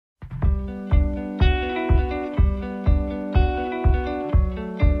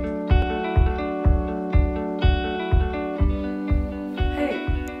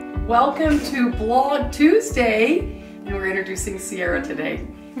Welcome to Blog Tuesday, and we're introducing Sierra today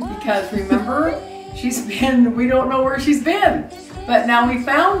because remember, we don't know where she's been, but now we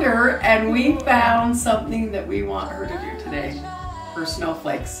found her and we found something that we want her to do today for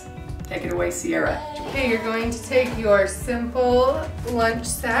snowflakes. Take it away, Sierra. Okay, you're going to take your simple lunch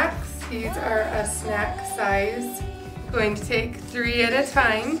sacks. These are a snack size. Going to take 3 at a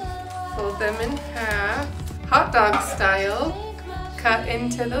time, fold them in half, hot dog style, cut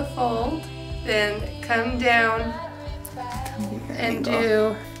into the fold, then come down and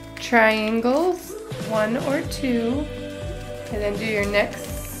do triangles, 1 or 2, and then do your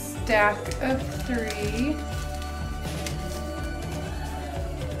next stack of 3.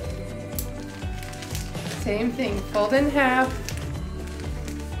 Same thing, fold in half,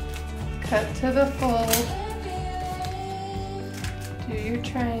 cut to the fold, do your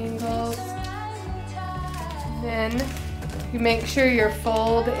triangles, then you make sure your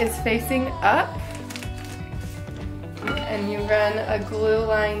fold is facing up, and you run a glue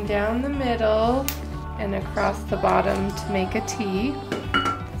line down the middle and across the bottom to make a T.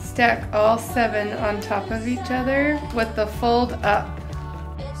 Stack all 7 on top of each other with the fold up.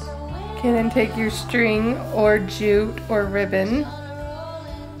 Okay, then take your string or jute or ribbon,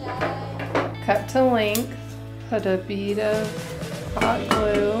 cut to length, put a bead of hot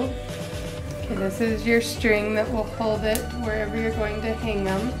glue. Okay, this is your string that will hold it wherever you're going to hang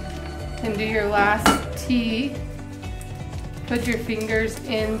them. And do your last T. Put your fingers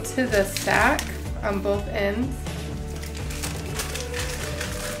into the sack on both ends.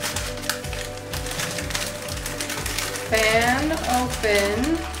 Fan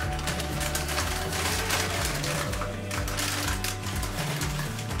open.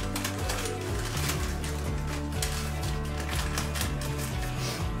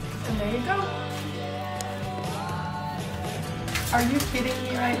 And there you go. Are you kidding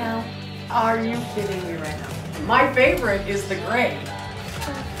me right now? Are you kidding me right now? My favorite is the gray.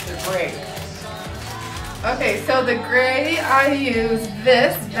 The gray. Okay, so the gray, I use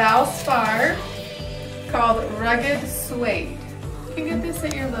this Valspar called Rugged Suede. You can get this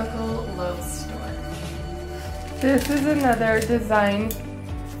at your local Lowe's store. This is another design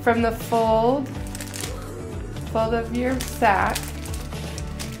from the fold of your sack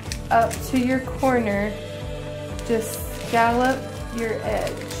up to your corner. Just scallop your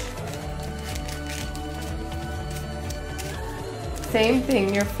edge. Same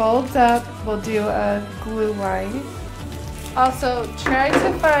thing, your folds up, we'll do a glue line. Also, try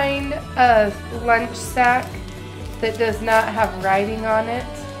to find a lunch sack that does not have writing on it.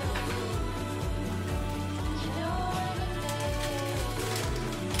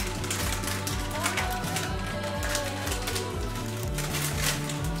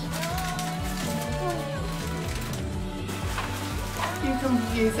 You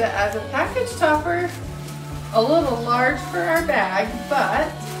can use it as a package topper. A little large for our bag,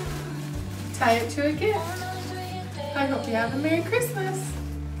 but tie it to a gift. I hope you have a Merry Christmas.